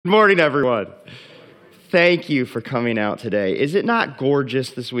Good morning, everyone. Thank you for coming out today. Is it not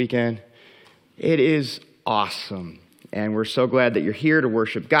gorgeous this weekend? It is awesome. And we're so glad that you're here to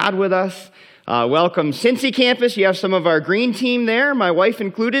worship God with us. Welcome, Cincy campus. You have some of our green team there, my wife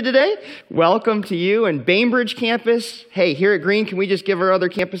included today. Welcome to you. And Bainbridge campus. Hey, here at Green, can we just give our other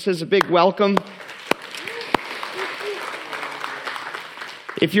campuses a big welcome?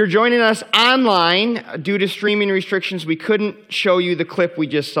 If you're joining us online, due to streaming restrictions, we couldn't show you the clip we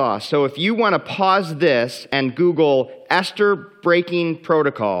just saw. So if you want to pause this and Google Esther breaking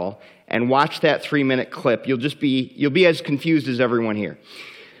protocol and watch that 3-minute clip, you'll be as confused as everyone here.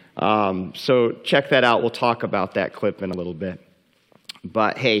 So check that out. We'll talk about that clip in a little bit.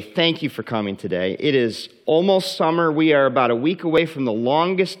 But hey, thank you for coming today. It is almost summer. We are about a week away from the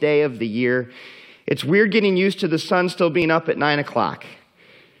longest day of the year. It's weird getting used to the sun still being up at 9 o'clock.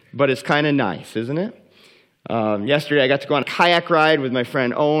 But it's kind of nice, isn't it? Yesterday, I got to go on a kayak ride with my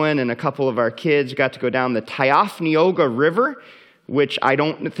friend Owen and a couple of our kids. Got to go down the Tyafnioga River, which I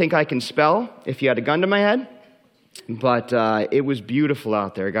don't think I can spell if you had a gun to my head. But it was beautiful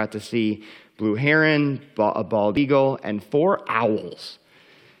out there. I got to see blue heron, a bald eagle, and 4 owls.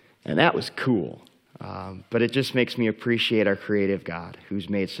 And that was cool. But it just makes me appreciate our creative God, who's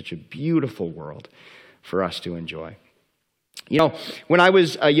made such a beautiful world for us to enjoy. You know, when I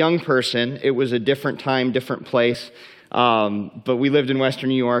was a young person, it was a different time, different place, but we lived in Western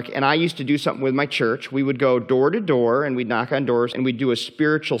New York, and I used to do something with my church. We would go door to door, and we'd knock on doors, and we'd do a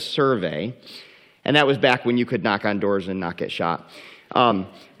spiritual survey, and that was back when you could knock on doors and not get shot.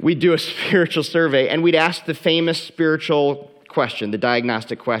 We'd do a spiritual survey, and we'd ask the famous spiritual question, the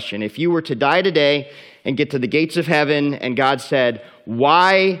diagnostic question. If you were to die today and get to the gates of heaven, and God said,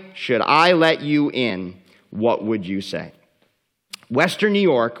 "Why should I let you in?" what would you say? Western New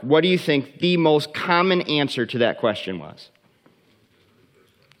York, what do you think the most common answer to that question was?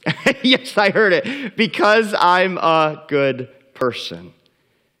 Yes, I heard it. Because I'm a good person.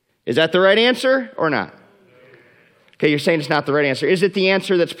 Is that the right answer or not? Okay, you're saying it's not the right answer. Is it the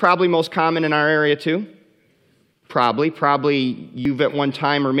answer that's probably most common in our area too? Probably you've at one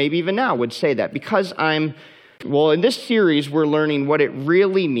time or maybe even now would say that. Because in this series we're learning what it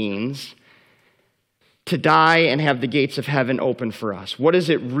really means to die and have the gates of heaven open for us. What does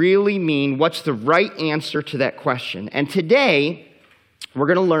it really mean? What's the right answer to that question? And today, we're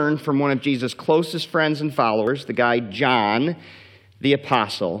going to learn from one of Jesus' closest friends and followers, the guy John, the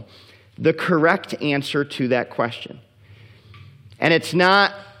apostle, the correct answer to that question. And it's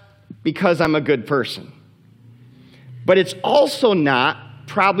not because I'm a good person, but it's also not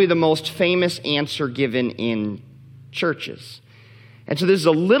probably the most famous answer given in churches. And so this is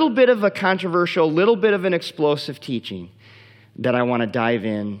a little bit of a controversial, little bit of an explosive teaching that I want to dive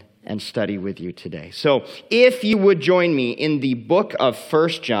in and study with you today. So if you would join me in the book of 1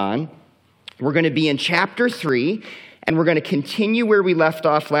 John, we're going to be in chapter 3, and we're going to continue where we left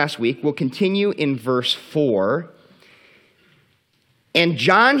off last week. We'll continue in verse 4. And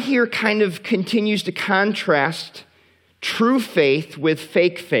John here kind of continues to contrast true faith with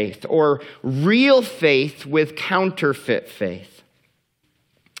fake faith, or real faith with counterfeit faith.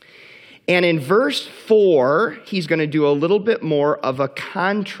 And in verse 4, he's going to do a little bit more of a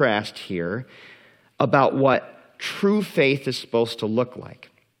contrast here about what true faith is supposed to look like.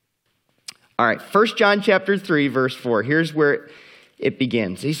 All right, 1 John chapter 3, verse 4. Here's where it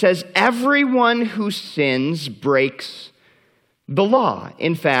begins. He says, "Everyone who sins breaks the law.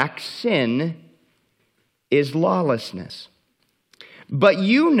 In fact, sin is lawlessness. But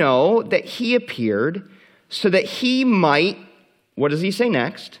you know that he appeared so that he might," what does he say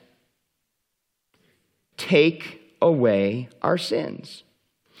next? "Take away our sins.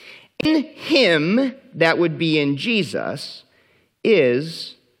 In him," that would be in Jesus,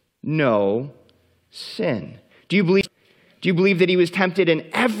 "is no sin." Do you believe that he was tempted in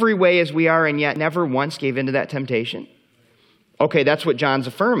every way as we are and yet never once gave into that temptation? Okay, that's what John's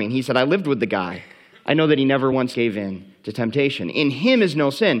affirming. He said, I lived with the guy. I know that he never once gave in to temptation. In him is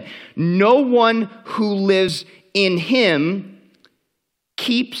no sin. No one who lives in him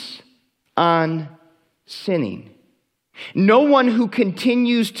keeps on sinning. No one who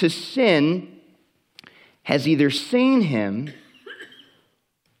continues to sin has either seen him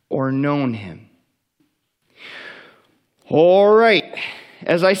or known him. All right.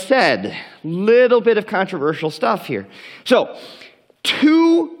 As I said, little bit of controversial stuff here. So,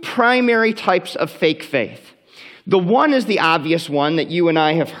 2 primary types of fake faith. The one is the obvious one that you and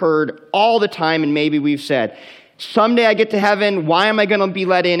I have heard all the time, and maybe we've said, someday I get to heaven, why am I going to be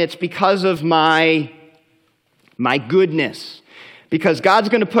let in? It's because of my goodness, Because God's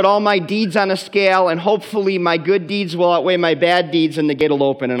going to put all my deeds on a scale, and hopefully my good deeds will outweigh my bad deeds, and the gate will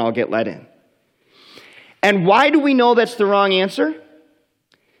open and I'll get let in. And why do we know that's the wrong answer?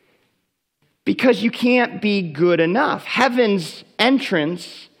 Because you can't be good enough. Heaven's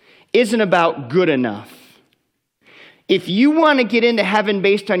entrance isn't about good enough. If you want to get into heaven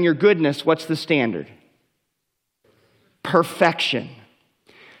based on your goodness, what's the standard? Perfection.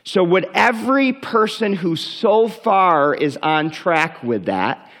 So would every person who so far is on track with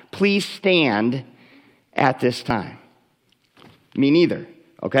that, please stand at this time? Me neither,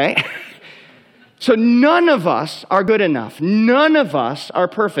 okay? So none of us are good enough. None of us are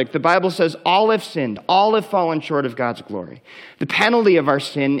perfect. The Bible says all have sinned. All have fallen short of God's glory. The penalty of our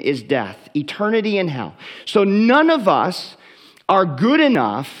sin is death, eternity in hell. So none of us are good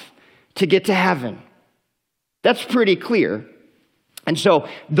enough to get to heaven. That's pretty clear. And so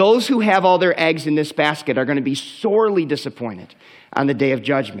those who have all their eggs in this basket are going to be sorely disappointed on the day of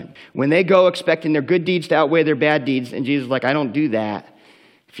judgment. When they go expecting their good deeds to outweigh their bad deeds, and Jesus is like, I don't do that.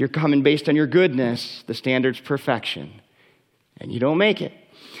 If you're coming based on your goodness, the standard's perfection, and you don't make it.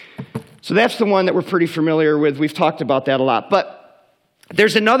 So that's the one that we're pretty familiar with. We've talked about that a lot. But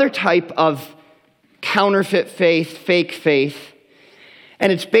there's another type of counterfeit faith, fake faith,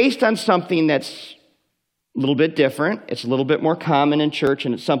 and it's based on something that's a little bit different. It's a little bit more common in church,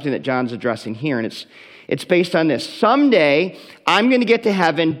 and it's something that John's addressing here. And it's based on this. Someday, I'm going to get to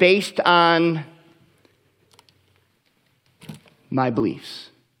heaven based on my beliefs.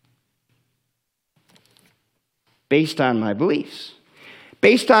 Based on my beliefs.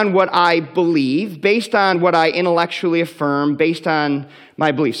 Based on what I believe, based on what I intellectually affirm, based on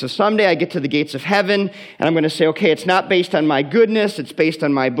my beliefs. So someday I get to the gates of heaven, and I'm going to say, okay, it's not based on my goodness, it's based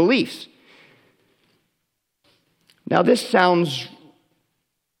on my beliefs. Now, this sounds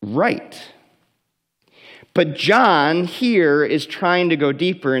right. But John here is trying to go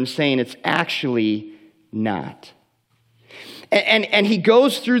deeper and saying it's actually not. And he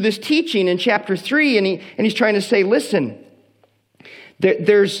goes through this teaching in chapter 3, and he's trying to say, listen,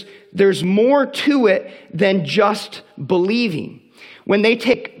 there's more to it than just believing. When they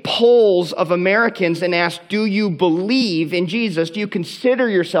take polls of Americans and ask, do you believe in Jesus? Do you consider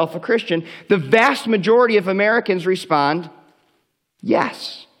yourself a Christian? The vast majority of Americans respond,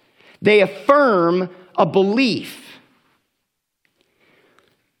 yes. They affirm a belief.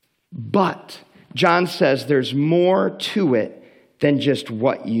 But John says there's more to it than just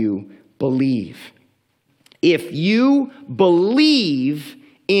what you believe. If you believe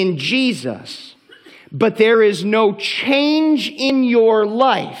in Jesus, but there is no change in your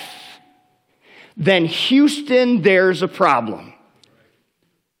life, then Houston, there's a problem.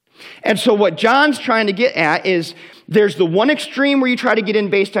 And so what John's trying to get at is there's the one extreme where you try to get in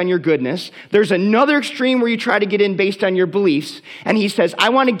based on your goodness. There's another extreme where you try to get in based on your beliefs. And he says, I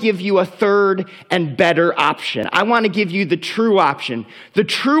want to give you a third and better option. I want to give you the true option. The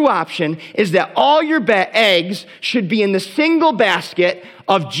true option is that all your eggs should be in the single basket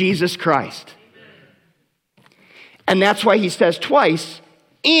of Jesus Christ. And that's why he says twice,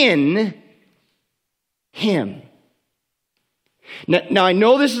 in him. Now I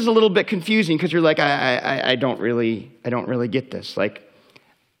know this is a little bit confusing because you're like, I don't really get this. Like,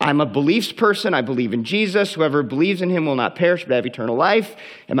 I'm a beliefs person. I believe in Jesus. Whoever believes in him will not perish but have eternal life.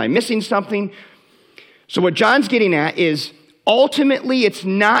 Am I missing something? So what John's getting at is ultimately it's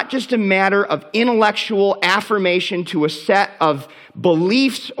not just a matter of intellectual affirmation to a set of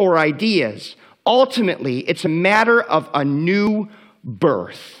beliefs or ideas. Ultimately, it's a matter of a new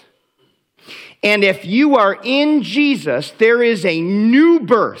birth. And if you are in Jesus, there is a new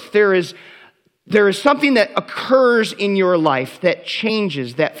birth. There is something that occurs in your life that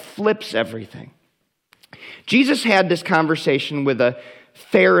changes, that flips everything. Jesus had this conversation with a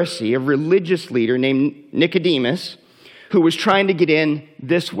Pharisee, a religious leader named Nicodemus, who was trying to get in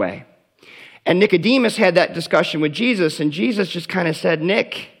this way. And Nicodemus had that discussion with Jesus, and Jesus just kind of said,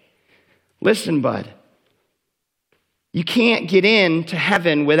 Nick, listen, bud, you can't get into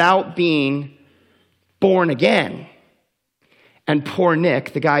heaven without being born again. And poor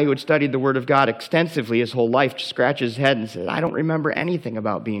Nick, the guy who had studied the Word of God extensively his whole life, just scratches his head and says, I don't remember anything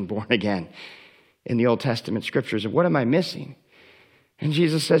about being born again in the Old Testament scriptures. What am I missing? And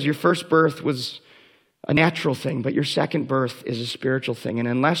Jesus says, your first birth was a natural thing, but your second birth is a spiritual thing. And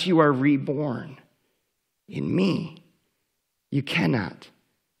unless you are reborn in me, you cannot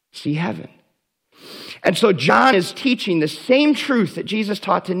see heaven. And so John is teaching the same truth that Jesus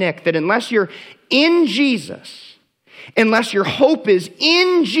taught to Nick, that unless you're in Jesus, unless your hope is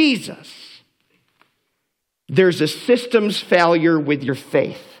in Jesus, there's a systems failure with your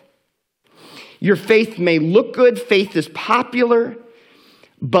faith. Your faith may look good. Faith is popular.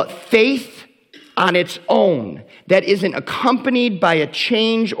 But faith on its own, that isn't accompanied by a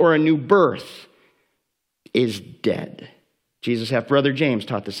change or a new birth, is dead. Jesus' half-brother James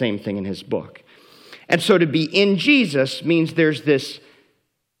taught the same thing in his book. And so to be in Jesus means there's this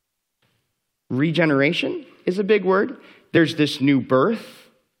regeneration, is a big word. There's this new birth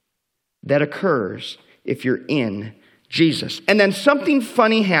that occurs if you're in Jesus. And then something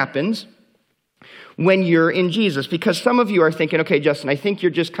funny happens when you're in Jesus, because some of you are thinking, okay, Justin, I think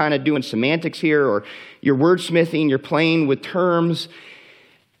you're just kind of doing semantics here, or you're wordsmithing, you're playing with terms.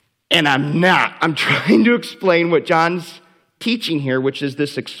 And I'm not. I'm trying to explain what John's teaching here, which is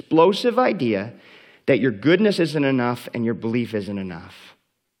this explosive idea that your goodness isn't enough and your belief isn't enough.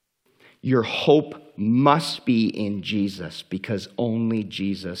 Your hope must be in Jesus, because only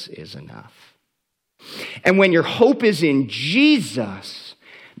Jesus is enough. And when your hope is in Jesus,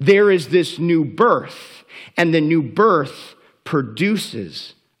 there is this new birth, and the new birth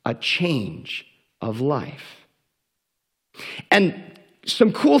produces a change of life. And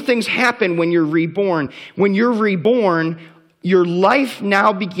some cool things happen when you're reborn. When you're reborn, your life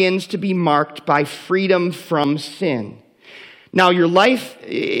now begins to be marked by freedom from sin. Now, your life,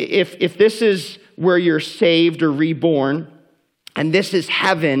 if this is where you're saved or reborn, and this is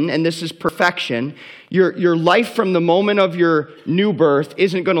heaven, and this is perfection, your life from the moment of your new birth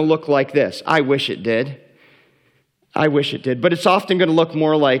isn't going to look like this. I wish it did. I wish it did. But it's often going to look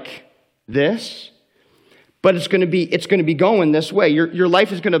more like this. But it's going to be going this way. Your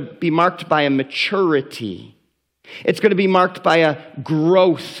life is going to be marked by a maturity. It's going to be marked by a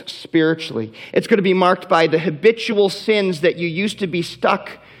growth spiritually. It's going to be marked by the habitual sins that you used to be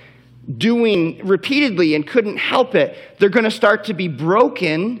stuck doing repeatedly and couldn't help it. They're going to start to be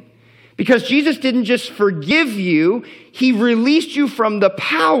broken, because Jesus didn't just forgive you, he released you from the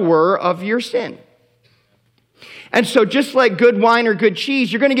power of your sin. And so just like good wine or good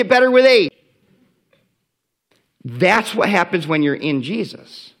cheese, you're going to get better with age. That's what happens when you're in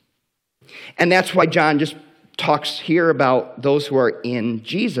Jesus. And that's why John just talks here about those who are in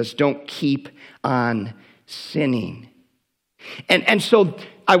Jesus. Don't keep on sinning. And so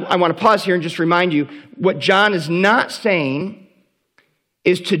I want to pause here and just remind you, what John is not saying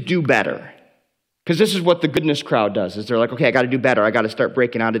is to do better. Because this is what the goodness crowd does, is they're like, okay, I got to do better. I got to start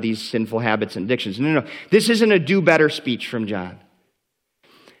breaking out of these sinful habits and addictions. No. This isn't a do better speech from John.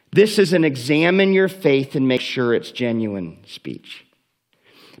 This is an examine your faith and make sure it's genuine speech.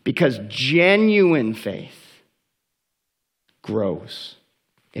 Because genuine faith grows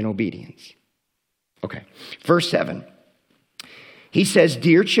in obedience. Okay, verse 7. He says,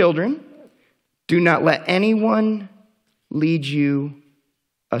 "Dear children, do not let anyone lead you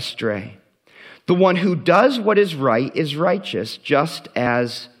astray. The one who does what is right is righteous, just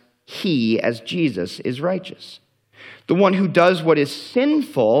as he, as Jesus, is righteous. The one who does what is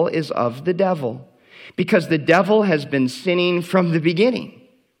sinful is of the devil, because the devil has been sinning from the beginning.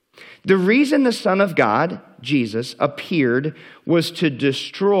 The reason the Son of God, Jesus, appeared was to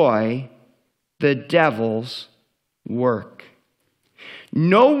destroy the devil's work.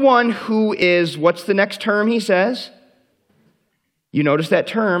 No one who is," what's the next term he says? You notice that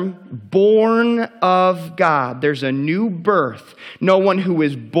term, born of God. There's a new birth. No one who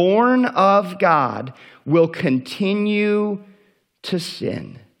is born of God will continue to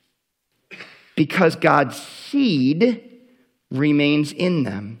sin, because God's seed remains in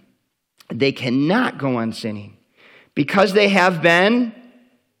them. They cannot go on sinning, because they have been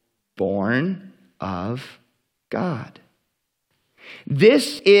born of God.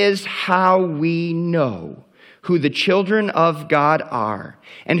 This is how we know who the children of God are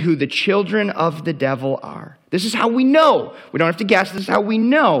and who the children of the devil are. This is how we know. We don't have to guess. This is how we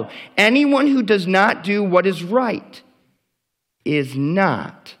know. Anyone who does not do what is right is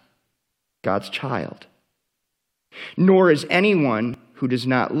not God's child, nor is anyone who does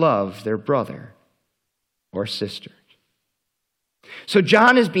not love their brother or sister. So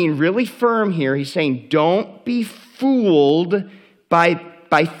John is being really firm here. He's saying, don't be fooled by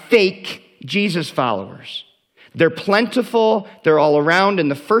fake Jesus followers. They're plentiful. They're all around in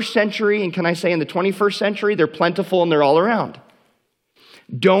the first century. And can I say in the 21st century, they're plentiful and they're all around.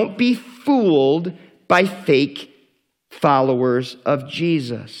 Don't be fooled by fake followers of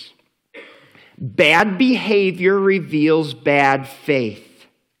Jesus. Bad behavior reveals bad faith.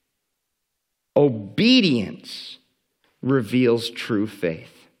 Obedience reveals true faith.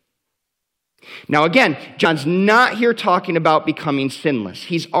 Now again, John's not here talking about becoming sinless.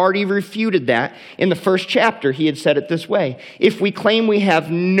 He's already refuted that. In the first chapter, he had said it this way: if we claim we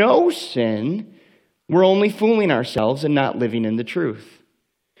have no sin, we're only fooling ourselves and not living in the truth.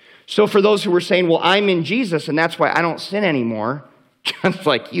 So for those who were saying, well, I'm in Jesus and that's why I don't sin anymore, John's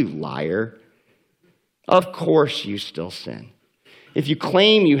like, you liar. Of course you still sin. If you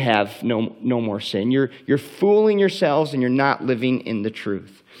claim you have no more sin, you're fooling yourselves and you're not living in the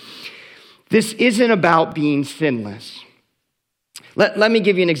truth. This isn't about being sinless. Let me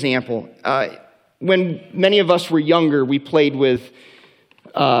give you an example. When many of us were younger, we played with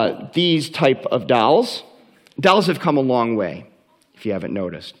these type of dolls. Dolls have come a long way, if you haven't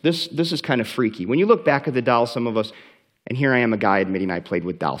noticed. This is kind of freaky. When you look back at the dolls, some of us, and here I am, a guy admitting I played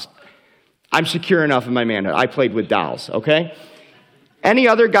with dolls. I'm secure enough in my manhood. I played with dolls, okay? Any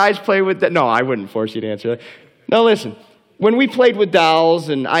other guys play with that? No, I wouldn't force you to answer that. No, listen. When we played with dolls,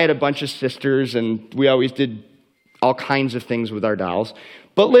 and I had a bunch of sisters, and we always did all kinds of things with our dolls.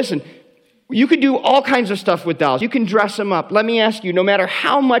 But listen, you can do all kinds of stuff with dolls. You can dress them up. Let me ask you, no matter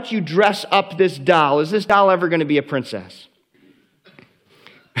how much you dress up this doll, is this doll ever going to be a princess?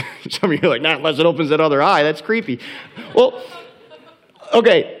 Some of you are like, not unless it opens that other eye. That's creepy. Well,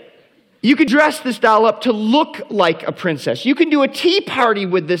 okay. You could dress this doll up to look like a princess. You can do a tea party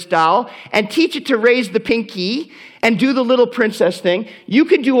with this doll and teach it to raise the pinky and do the little princess thing. You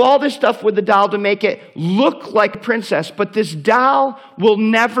can do all this stuff with the doll to make it look like a princess, but this doll will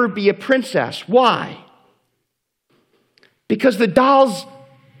never be a princess. Why? Because the doll's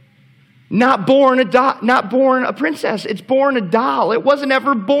not born a princess. It's born a doll. It wasn't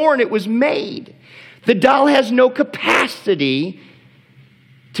ever born. It was made. The doll has no capacity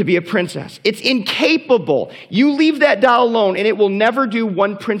to be a princess. It's incapable. You leave that doll alone and it will never do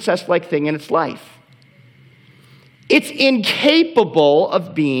one princess-like thing in its life. It's incapable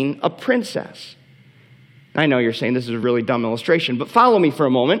of being a princess. I know you're saying this is a really dumb illustration, but follow me for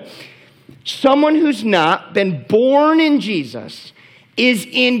a moment. Someone who's not been born in Jesus is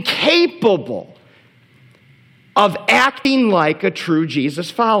incapable of acting like a true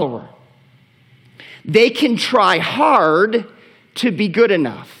Jesus follower. They can try hard to be good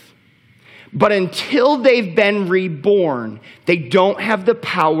enough. But until they've been reborn, they don't have the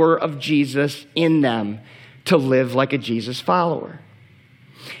power of Jesus in them to live like a Jesus follower.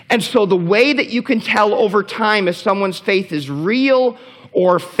 And so the way that you can tell over time if someone's faith is real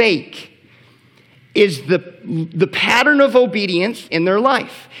or fake is the pattern of obedience in their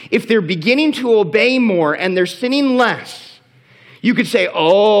life. If they're beginning to obey more and they're sinning less, you could say,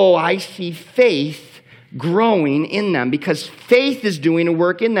 oh, I see faith growing in them because faith is doing a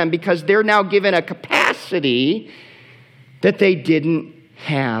work in them because they're now given a capacity that they didn't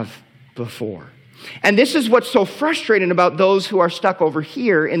have before. And this is what's so frustrating about those who are stuck over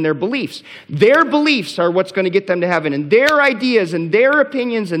here in their beliefs. Their beliefs are what's going to get them to heaven, and their ideas and their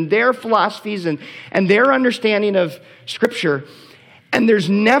opinions and their philosophies and their understanding of Scripture. And there's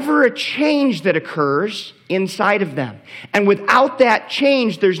never a change that occurs inside of them. And without that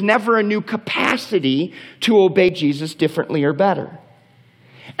change, there's never a new capacity to obey Jesus differently or better.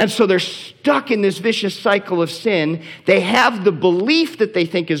 And so they're stuck in this vicious cycle of sin. They have the belief that they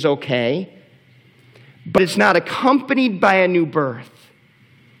think is okay, but it's not accompanied by a new birth.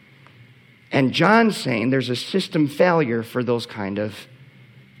 And John's saying there's a system failure for those kind of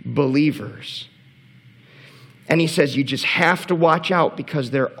believers. And he says you just have to watch out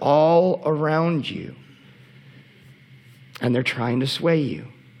because they're all around you. And they're trying to sway you.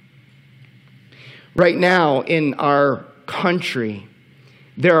 Right now in our country,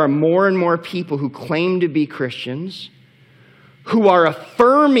 there are more and more people who claim to be Christians who are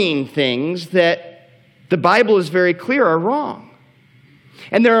affirming things that the Bible is very clear are wrong.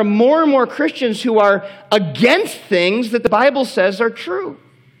 And there are more and more Christians who are against things that the Bible says are true.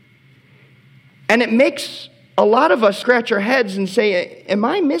 And it makes a lot of us scratch our heads and say, am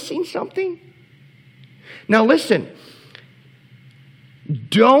I missing something? Now listen,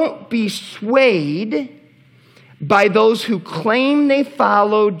 don't be swayed by those who claim they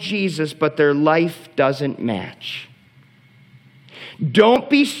follow Jesus, but their life doesn't match. Don't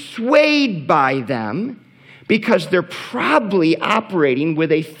be swayed by them because they're probably operating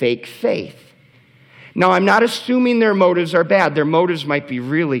with a fake faith. Now, I'm not assuming their motives are bad. Their motives might be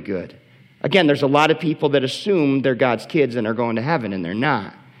really good. Again, there's a lot of people that assume they're God's kids and are going to heaven, and they're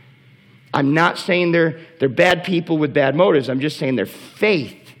not. I'm not saying they're bad people with bad motives. I'm just saying their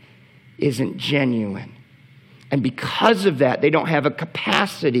faith isn't genuine. And because of that, they don't have a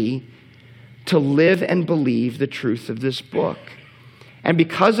capacity to live and believe the truth of this book. And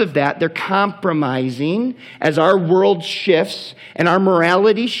because of that, they're compromising. As our world shifts and our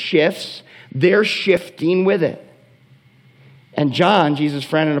morality shifts, they're shifting with it. And John, Jesus'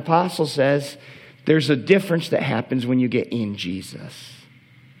 friend and apostle, says there's a difference that happens when you get in Jesus.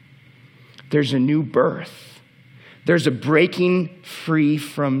 There's a new birth. There's a breaking free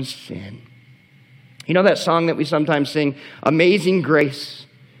from sin. You know that song that we sometimes sing, Amazing Grace,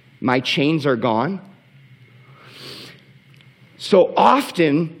 my chains are gone? So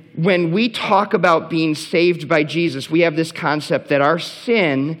often, when we talk about being saved by Jesus, we have this concept that our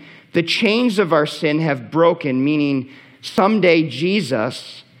sin, the chains of our sin have broken, meaning someday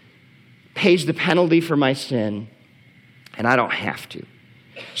Jesus pays the penalty for my sin, and I don't have to.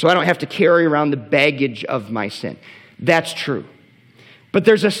 So I don't have to carry around the baggage of my sin. That's true. But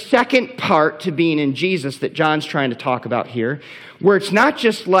there's a second part to being in Jesus that John's trying to talk about here, where it's not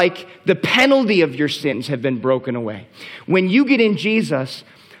just like the penalty of your sins have been broken away. When you get in Jesus,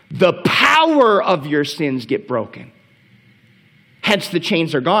 the power of your sins get broken. Hence the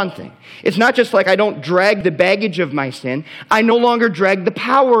chains are gone thing. It's not just like I don't drag the baggage of my sin. I no longer drag the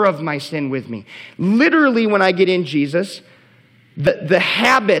power of my sin with me. Literally, when I get in Jesus, the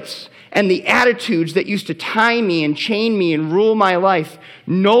habits and the attitudes that used to tie me and chain me and rule my life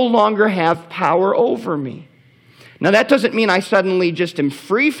no longer have power over me. Now, that doesn't mean I suddenly just am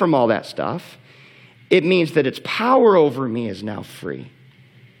free from all that stuff. It means that its power over me is now free.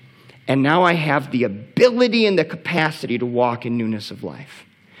 And now I have the ability and the capacity to walk in newness of life.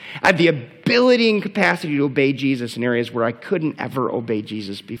 I have the ability and capacity to obey Jesus in areas where I couldn't ever obey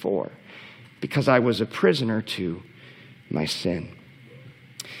Jesus before, because I was a prisoner to my sin.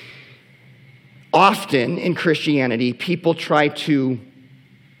 Often in Christianity, people try to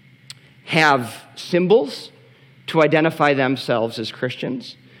have symbols to identify themselves as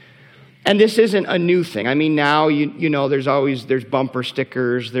Christians. And this isn't a new thing. I mean, now, you know, there's bumper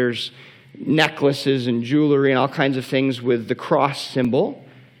stickers, there's necklaces and jewelry and all kinds of things with the cross symbol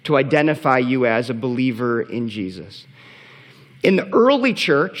to identify you as a believer in Jesus. In the early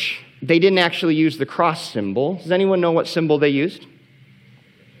church, they didn't actually use the cross symbol. Does anyone know what symbol they used?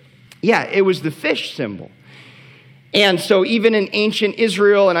 Yeah, it was the fish symbol. And so even in ancient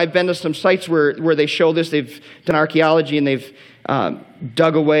Israel, and I've been to some sites where they show this, they've done archaeology and they've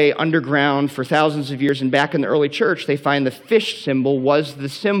dug away underground for thousands of years. And back in the early church, they find the fish symbol was the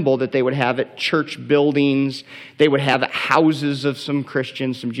symbol that they would have at church buildings. They would have at houses of some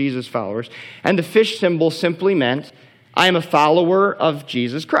Christians, some Jesus followers. And the fish symbol simply meant, I am a follower of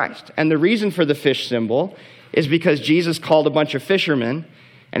Jesus Christ. And the reason for the fish symbol is because Jesus called a bunch of fishermen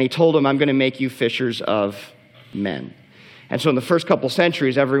and he told them, I'm going to make you fishers of men. And so in the first couple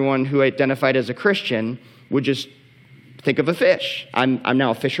centuries, everyone who identified as a Christian would just think of a fish. I'm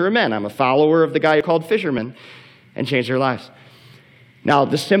now a fisher of men. I'm a follower of the guy who called fishermen, and changed their lives. Now,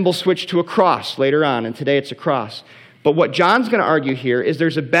 the symbol switched to a cross later on, and today it's a cross. But what John's going to argue here is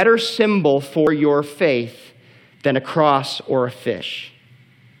there's a better symbol for your faith than a cross or a fish.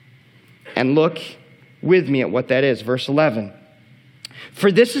 And look with me at what that is. Verse 11.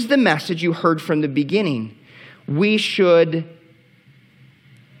 For this is the message you heard from the beginning. We should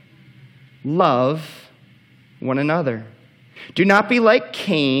love one another. Do not be like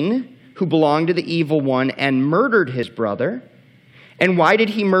Cain, who belonged to the evil one and murdered his brother. And why did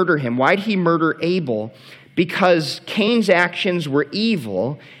he murder him? Why did he murder Abel? Because Cain's actions were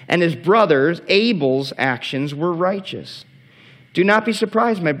evil and his brother's, Abel's, actions were righteous. Do not be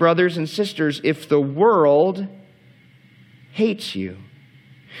surprised, my brothers and sisters, if the world hates you.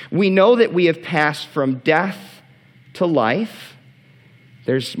 We know that we have passed from death to life.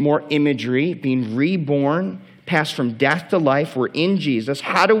 There's more imagery, being reborn, passed from death to life. We're in Jesus.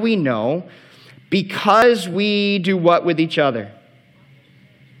 How do we know? Because we do what with each other?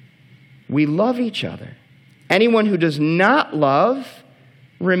 We love each other. Anyone who does not love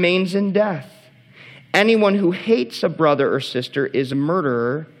remains in death. Anyone who hates a brother or sister is a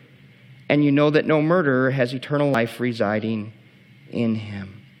murderer, and you know that no murderer has eternal life residing in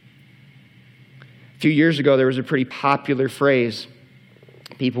him. A few years ago, there was a pretty popular phrase.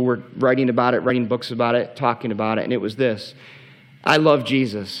 People were writing about it, writing books about it, talking about it, and it was this: I love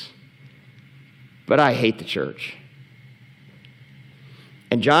Jesus, but I hate the church.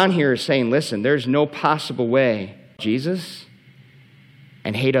 And John here is saying, listen, there's no possible way Jesus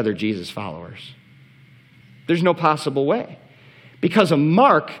and hate other Jesus followers. There's no possible way. Because a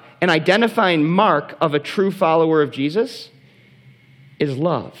mark, an identifying mark of a true follower of Jesus is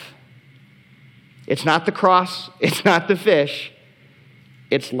love. It's not the cross, it's not the fish,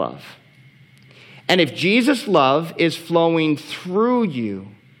 it's love. And if Jesus' love is flowing through you,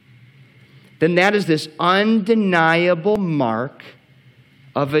 then that is this undeniable mark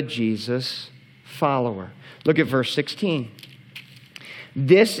of a Jesus follower. Look at verse 16.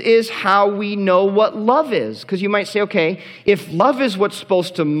 This is how we know what love is. Because you might say, okay, if love is what's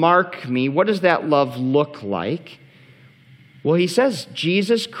supposed to mark me, what does that love look like? Well, he says,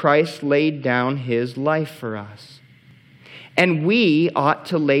 Jesus Christ laid down his life for us. And we ought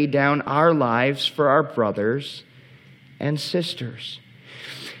to lay down our lives for our brothers and sisters.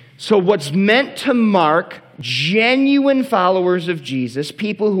 So what's meant to mark genuine followers of Jesus,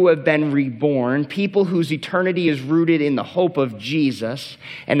 people who have been reborn, people whose eternity is rooted in the hope of Jesus,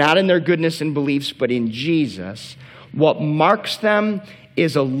 and not in their goodness and beliefs, but in Jesus, what marks them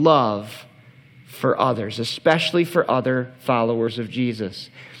is a love for others, especially for other followers of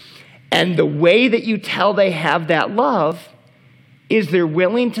Jesus. And the way that you tell they have that love is they're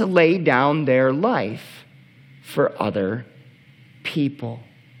willing to lay down their life for other people.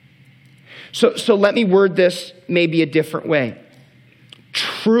 So let me word this maybe a different way.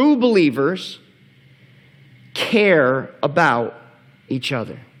 True believers care about each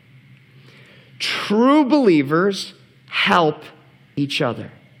other. True believers help each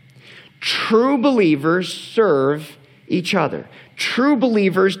other. True believers serve each other. True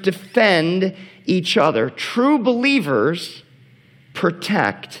believers defend each other. True believers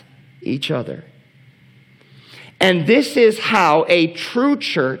protect each other. And this is how a true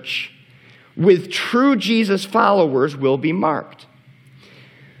church with true Jesus followers will be marked.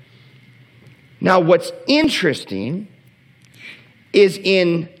 Now, what's interesting is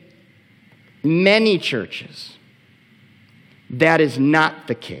in many churches, that is not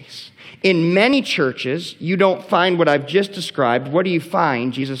the case. In many churches, you don't find what I've just described. What do you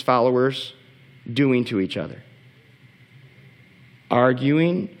find Jesus followers doing to each other?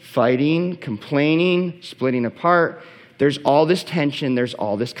 Arguing, fighting, complaining, splitting apart. There's all this tension, there's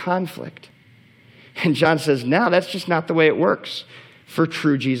all this conflict. And John says, no, that's just not the way it works for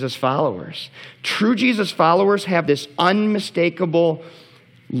true Jesus followers. True Jesus followers have this unmistakable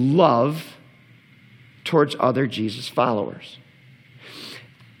love towards other Jesus followers.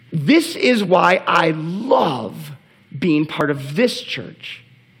 This is why I love being part of this church.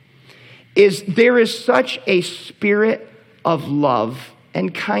 There is such a spirit of love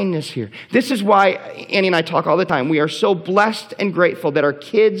and kindness here. This is why Annie and I talk all the time. We are so blessed and grateful that our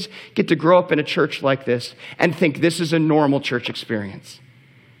kids get to grow up in a church like this and think this is a normal church experience.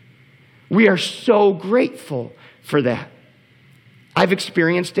 We are so grateful for that. I've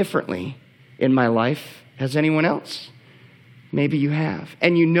experienced differently in my life. Has anyone else? Maybe you have.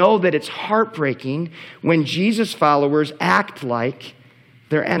 And you know that it's heartbreaking when Jesus followers act like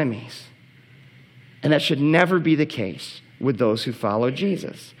they're enemies. And that should never be the case with those who follow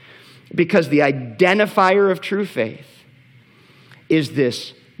Jesus. Because the identifier of true faith is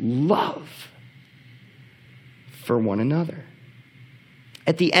this love for one another.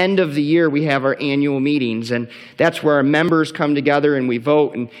 At the end of the year, we have our annual meetings, and that's where our members come together and we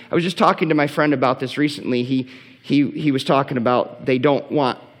vote. And I was just talking to my friend about this recently. He was talking about they don't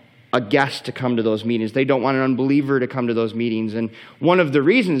want a guest to come to those meetings. They don't want an unbeliever to come to those meetings. And one of the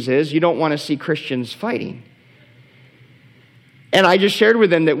reasons is you don't want to see Christians fighting. And I just shared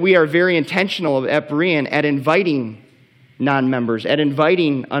with him that we are very intentional at Berean at inviting non-members, at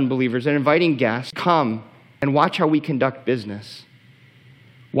inviting unbelievers, at inviting guests. Come and watch how we conduct business.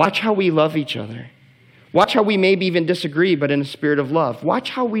 Watch how we love each other. Watch how we maybe even disagree, but in a spirit of love.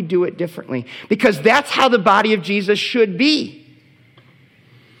 Watch how we do it differently. Because that's how the body of Jesus should be.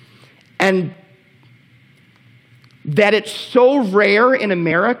 And that it's so rare in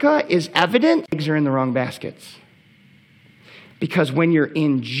America is evident. Eggs are in the wrong baskets. Because when you're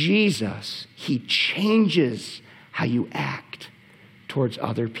in Jesus, he changes how you act towards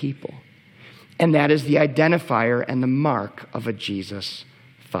other people. And that is the identifier and the mark of a Jesus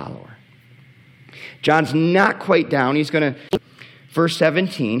follower. John's not quite down. He's going to, verse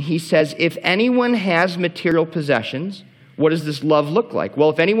 17, he says, if anyone has material possessions, what does this love look like? Well,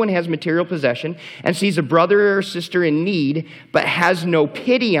 if anyone has material possession and sees a brother or sister in need, but has no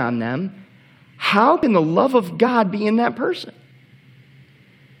pity on them, how can the love of God be in that person?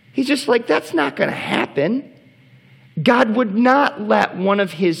 He's just like, that's not going to happen. God would not let one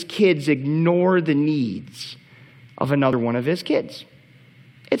of his kids ignore the needs of another one of his kids.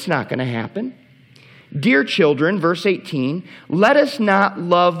 It's not going to happen. Dear children, verse 18, let us not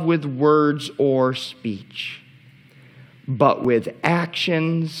love with words or speech, but with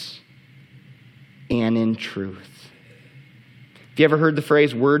actions and in truth. Have you ever heard the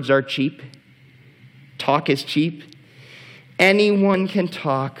phrase, words are cheap? Talk is cheap? Anyone can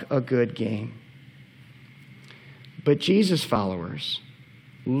talk a good game. But Jesus followers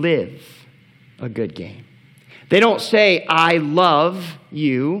live a good game. They don't say, I love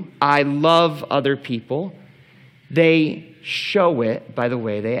you, I love other people. They show it by the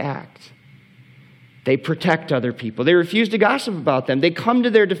way they act. They protect other people. They refuse to gossip about them. They come to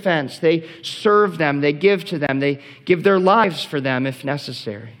their defense. They serve them. They give to them. They give their lives for them if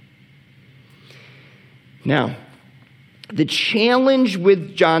necessary. Now, The challenge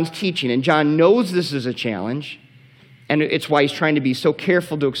with John's teaching, and John knows this is a challenge, and it's why he's trying to be so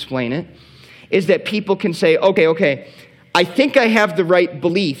careful to explain it, is that people can say, okay, I think I have the right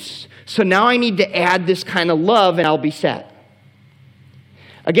beliefs, so now I need to add this kind of love and I'll be set.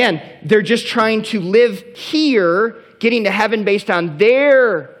 Again, they're just trying to live here, getting to heaven based on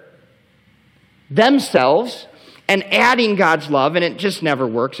themselves, and adding God's love, and it just never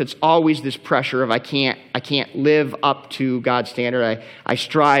works. It's always this pressure of I can't live up to God's standard. I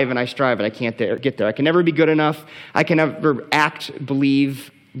strive and I can't get there. I can never be good enough. I can never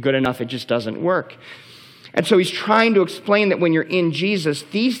believe good enough. It just doesn't work. And so he's trying to explain that when you're in Jesus,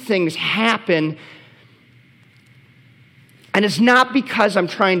 these things happen, and it's not because I'm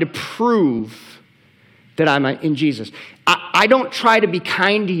trying to prove that I'm in Jesus. I don't try to be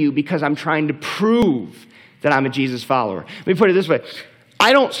kind to you because I'm trying to prove that I'm a Jesus follower. Let me put it this way.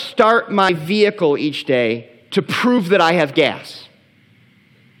 I don't start my vehicle each day to prove that I have gas.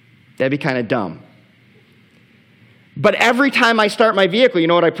 That'd be kind of dumb. But every time I start my vehicle, you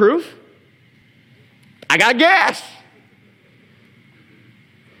know what I prove? I got gas.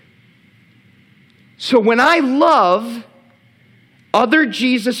 So when I love other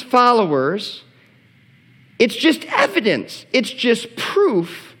Jesus followers, it's just evidence. It's just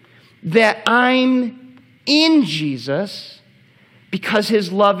proof that I'm in Jesus because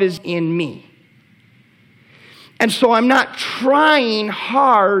his love is in me. And so I'm not trying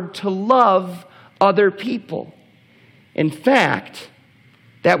hard to love other people. In fact,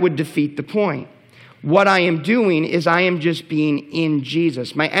 that would defeat the point. What I am doing is I am just being in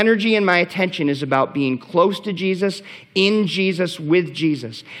Jesus. My energy and my attention is about being close to Jesus, in Jesus, with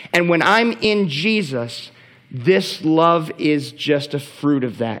Jesus. And when I'm in Jesus, this love is just a fruit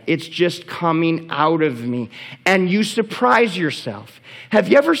of that. It's just coming out of me. And you surprise yourself. Have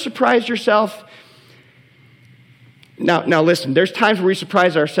you ever surprised yourself? Now listen, there's times where we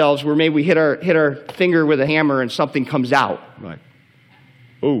surprise ourselves where maybe we hit our finger with a hammer and something comes out. Like,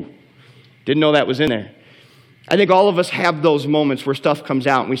 oh, didn't know that was in there. I think all of us have those moments where stuff comes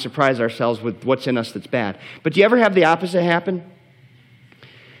out and we surprise ourselves with what's in us that's bad. But do you ever have the opposite happen?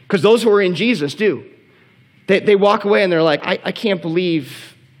 Because those who are in Jesus do. They walk away and they're like, I can't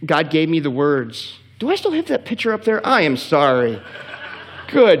believe God gave me the words. Do I still have that picture up there? I am sorry.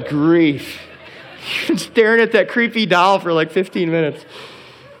 Good grief. You've been staring at that creepy doll for like 15 minutes.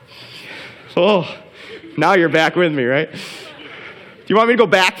 Oh, now you're back with me, right? Do you want me to go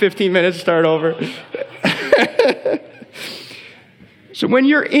back 15 minutes and start over? So when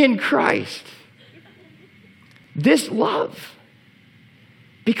you're in Christ, this love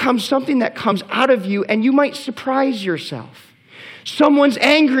becomes something that comes out of you, and you might surprise yourself. Someone's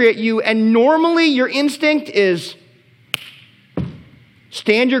angry at you, and normally your instinct is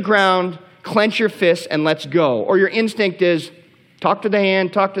stand your ground, clench your fists, and let's go. Or your instinct is talk to the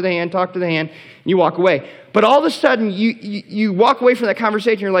hand, and you walk away. But all of a sudden, you walk away from that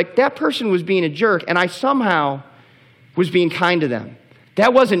conversation, you're like, that person was being a jerk, and I somehow was being kind to them.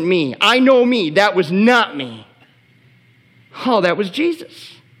 That wasn't me. I know me. That was not me. Oh, that was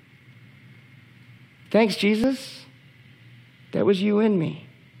Jesus. Thanks, Jesus. That was you in me.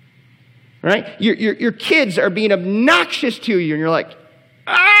 Right? Your kids are being obnoxious to you, and you're like,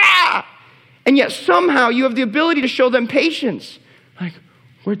 ah! And yet somehow you have the ability to show them patience. Like,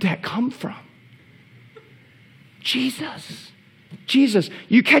 where'd that come from? Jesus.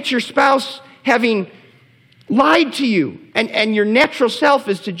 You catch your spouse having lied to you, and your natural self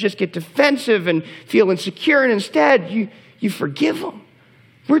is to just get defensive and feel insecure, and instead you forgive them.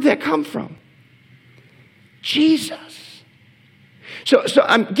 Where'd that come from? Jesus. So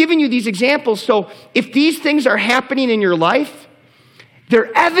I'm giving you these examples, so if these things are happening in your life,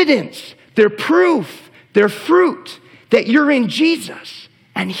 they're evidence, they're proof, they're fruit that you're in Jesus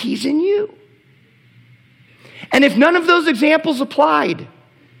and he's in you. And if none of those examples applied,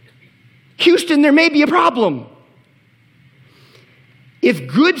 Houston, there may be a problem. If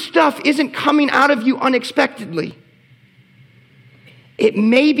good stuff isn't coming out of you unexpectedly, it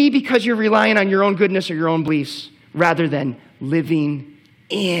may be because you're relying on your own goodness or your own beliefs rather than living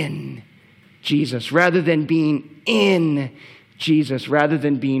in Jesus, rather than being in Jesus, rather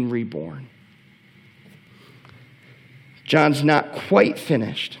than being reborn. John's not quite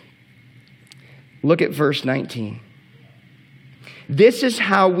finished. Look at verse 19. This is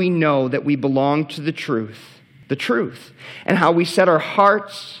how we know that we belong to the truth, and how we set our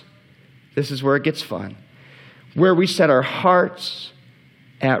hearts, this is where it gets fun, where we set our hearts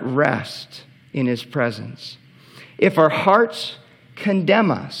at rest in his presence. If our hearts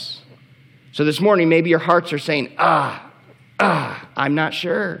condemn us, so this morning maybe your hearts are saying, I'm not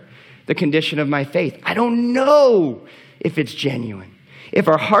sure. the condition of my faith. I don't know if it's genuine. If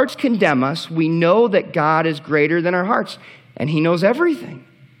our hearts condemn us, we know that God is greater than our hearts, and he knows everything.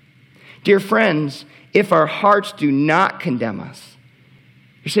 Dear friends, if our hearts do not condemn us,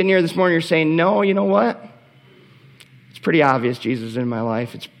 you're sitting here this morning, you're saying, no, you know what? It's pretty obvious Jesus is in my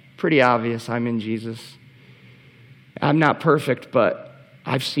life. It's pretty obvious I'm in Jesus. I'm not perfect, but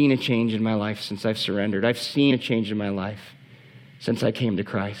I've seen a change in my life since I've surrendered. I've seen a change in my life since I came to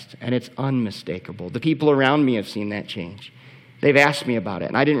Christ, and it's unmistakable. The people around me have seen that change. They've asked me about it,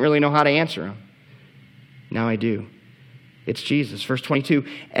 and I didn't really know how to answer them. Now I do. It's Jesus. Verse 22,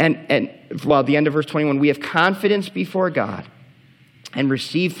 and well, the end of verse 21, we have confidence before God and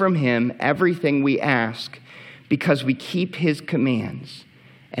receive from him everything we ask because we keep his commands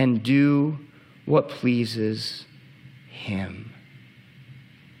and do what pleases him.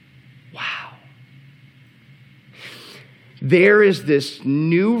 Wow. There is this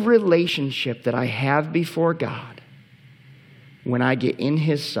new relationship that I have before God when I get in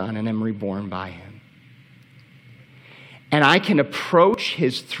his Son and am reborn by him. And I can approach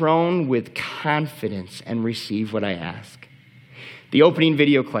his throne with confidence and receive what I ask. The opening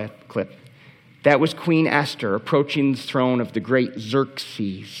video clip, that was Queen Esther approaching the throne of the great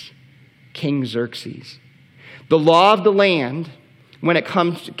Xerxes, King Xerxes. The law of the land, when it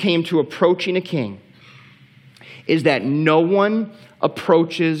came to approaching a king, is that no one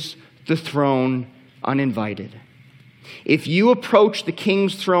approaches the throne uninvited. If you approach the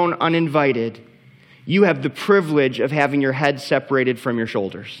king's throne uninvited, you have the privilege of having your head separated from your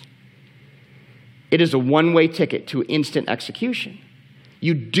shoulders. It is a one-way ticket to instant execution.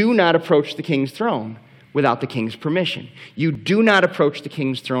 You do not approach the king's throne without the king's permission. You do not approach the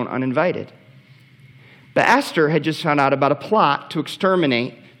king's throne uninvited. But Esther had just found out about a plot to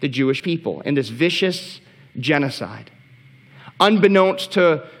exterminate the Jewish people in this vicious genocide. Unbeknownst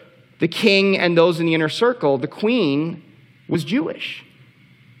to the king and those in the inner circle, the queen was Jewish.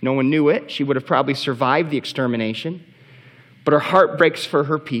 No one knew it. She would have probably survived the extermination. But her heart breaks for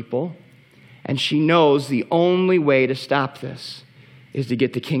her people, and she knows the only way to stop this is to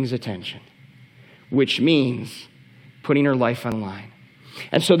get the king's attention, which means putting her life on the line.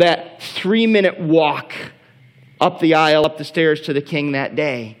 And so that 3-minute walk up the aisle, up the stairs to the king that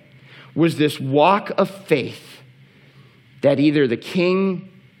day was this walk of faith that either the king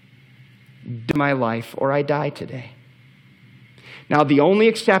died my life or I die today. Now, the only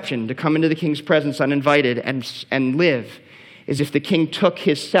exception to come into the king's presence uninvited and live is if the king took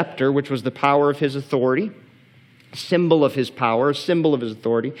his scepter, which was the power of his authority, symbol of his power, symbol of his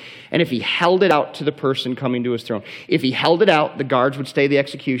authority, and if he held it out to the person coming to his throne. If he held it out, the guards would stay the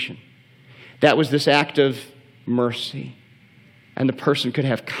execution. That was this act of mercy, and the person could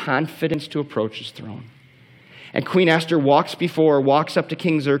have confidence to approach his throne. And Queen Esther walks up to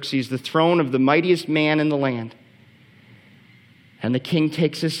King Xerxes, the throne of the mightiest man in the land. And the king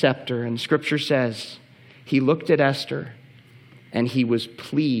takes his scepter, and Scripture says he looked at Esther, and he was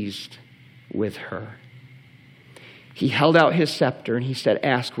pleased with her. He held out his scepter, and he said,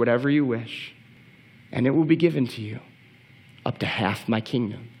 ask whatever you wish, and it will be given to you, up to half my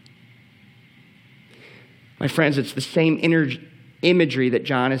kingdom. My friends, it's the same imagery that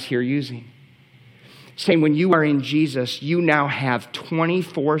John is here using. Saying when you are in Jesus, you now have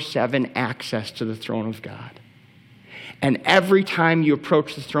 24/7 access to the throne of God. And every time you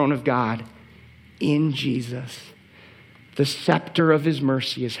approach the throne of God in Jesus, the scepter of his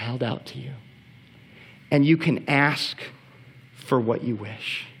mercy is held out to you. And you can ask for what you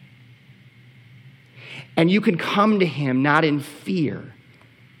wish. And you can come to him not in fear,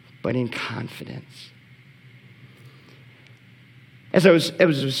 but in confidence. As I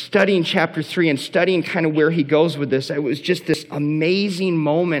was studying chapter 3 and studying kind of where he goes with this, it was just this amazing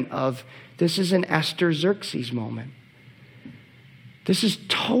moment of, this is an Esther Xerxes moment. This is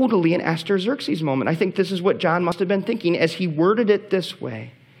totally an Esther Xerxes moment. I think this is what John must have been thinking as he worded it this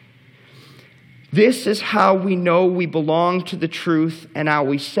way. This is how we know we belong to the truth and how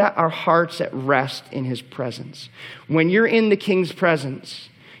we set our hearts at rest in his presence. When you're in the king's presence,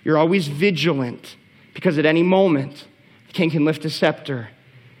 you're always vigilant because at any moment, the king can lift his scepter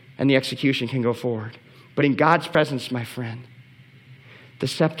and the execution can go forward. But in God's presence, my friend, the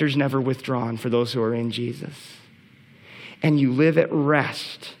scepter's never withdrawn for those who are in Jesus. And you live at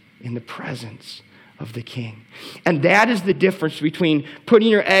rest in the presence of the king. And that is the difference between putting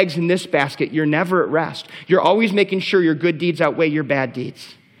your eggs in this basket. You're never at rest. You're always making sure your good deeds outweigh your bad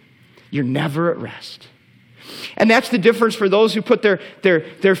deeds. You're never at rest. And that's the difference for those who put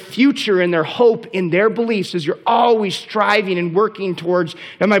their future and their hope in their beliefs, is you're always striving and working towards,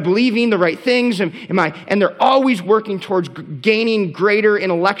 am I believing the right things? And they're always working towards gaining greater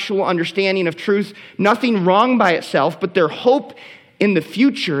intellectual understanding of truth. Nothing wrong by itself, but their hope in the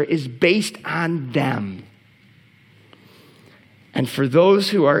future is based on them. And for those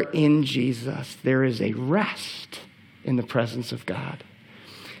who are in Jesus, there is a rest in the presence of God.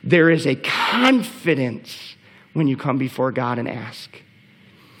 There is a confidence when you come before God and ask.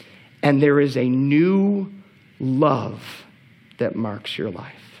 And there is a new love that marks your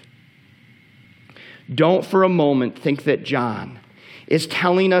life. Don't for a moment think that John is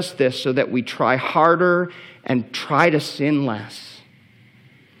telling us this so that we try harder and try to sin less.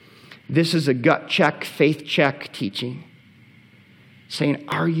 This is a gut check, faith check teaching, saying,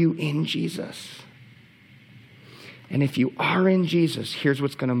 are you in Jesus? And if you are in Jesus, here's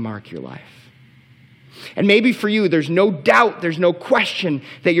what's going to mark your life. And maybe for you, there's no doubt, there's no question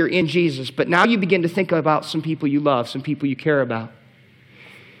that you're in Jesus. But now you begin to think about some people you love, some people you care about.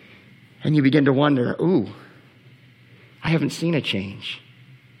 And you begin to wonder, ooh, I haven't seen a change.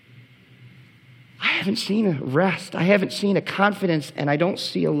 I haven't seen a rest. I haven't seen a confidence, and I don't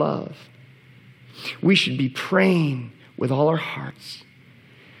see a love. We should be praying with all our hearts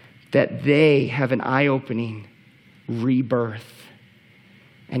that they have an eye-opening rebirth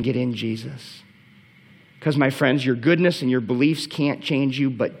and get in Jesus. Because, my friends, your goodness and your beliefs can't change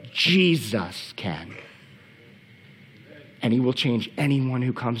you, but Jesus can. And he will change anyone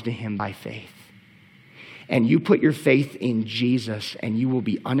who comes to him by faith. And you put your faith in Jesus, and you will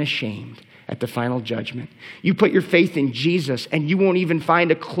be unashamed at the final judgment. You put your faith in Jesus, and you won't even find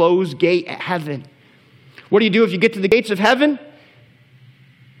a closed gate at heaven. What do you do if you get to the gates of heaven?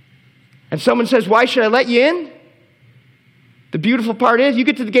 And someone says, why should I let you in? The beautiful part is, you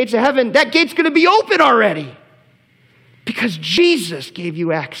get to the gates of heaven, that gate's going to be open already. Because Jesus gave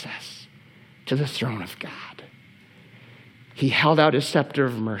you access to the throne of God. He held out his scepter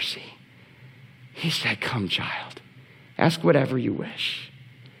of mercy. He said, come, child, ask whatever you wish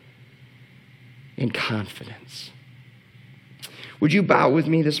in confidence. Would you bow with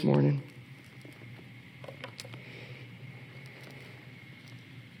me this morning?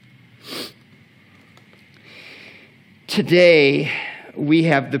 Today, we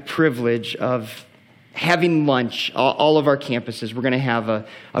have the privilege of having lunch, all of our campuses. We're going to have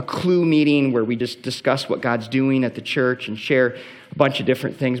a clue meeting where we just discuss what God's doing at the church and share a bunch of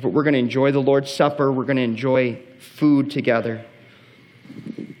different things. But we're going to enjoy the Lord's Supper. We're going to enjoy food together.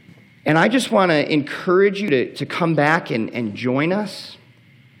 And I just want to encourage you to come back and join us,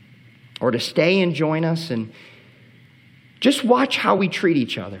 or to stay and join us, and just watch how we treat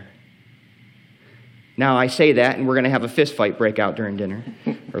each other. Now, I say that, and we're going to have a fist fight break out during dinner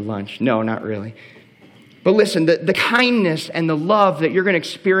or lunch. No, not really. But listen, the kindness and the love that you're going to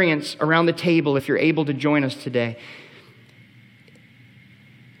experience around the table if you're able to join us today,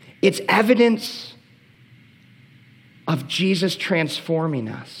 it's evidence of Jesus transforming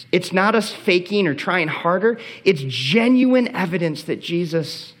us. It's not us faking or trying harder. It's genuine evidence that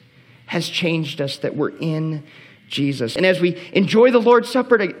Jesus has changed us, that we're in Jesus. And as we enjoy the Lord's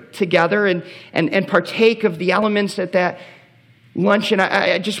Supper together and partake of the elements at that lunch, and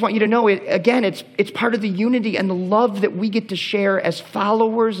I just want you to know, it's part of the unity and the love that we get to share as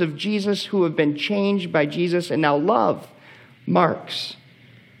followers of Jesus who have been changed by Jesus, and now love marks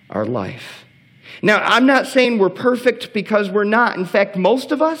our life. Now, I'm not saying we're perfect, because we're not. In fact,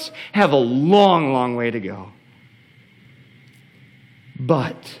 most of us have a long, long way to go.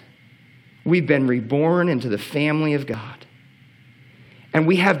 But we've been reborn into the family of God. And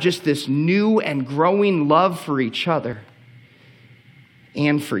we have just this new and growing love for each other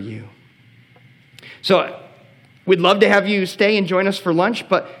and for you. So we'd love to have you stay and join us for lunch,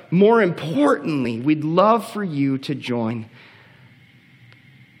 but more importantly, we'd love for you to join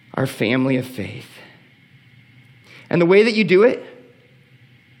our family of faith. And the way that you do it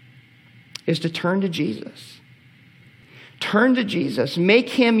is to turn to Jesus. Turn to Jesus. Make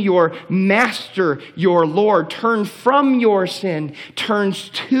him your master, your Lord. Turn from your sin. Turn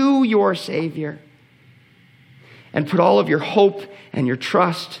to your Savior. And put all of your hope and your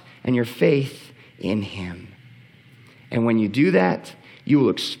trust and your faith in him. And when you do that, you will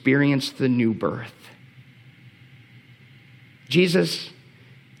experience the new birth. Jesus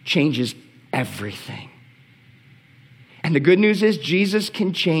changes everything. And the good news is Jesus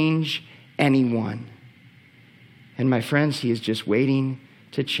can change anyone. And my friends, he is just waiting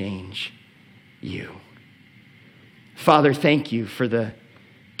to change you. Father, thank you for the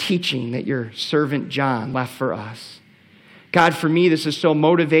teaching that your servant John left for us. God, for me, this is so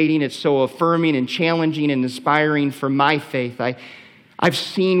motivating. It's so affirming and challenging and inspiring for my faith. I've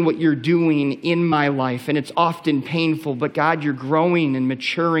seen what you're doing in my life, and it's often painful, but God, you're growing and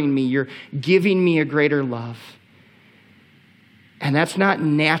maturing me. You're giving me a greater love. And that's not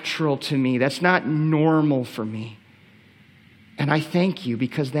natural to me. That's not normal for me. And I thank you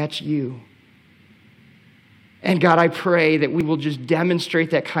because that's you. And God, I pray that we will just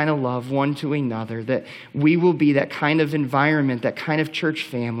demonstrate that kind of love one to another, that we will be that kind of environment, that kind of church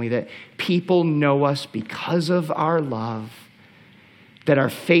family, that people know us because of our love, that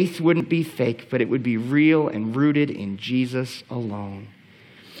our faith wouldn't be fake, but it would be real and rooted in Jesus alone.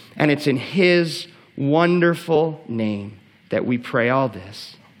 And it's in his wonderful name that we pray all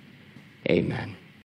this. Amen.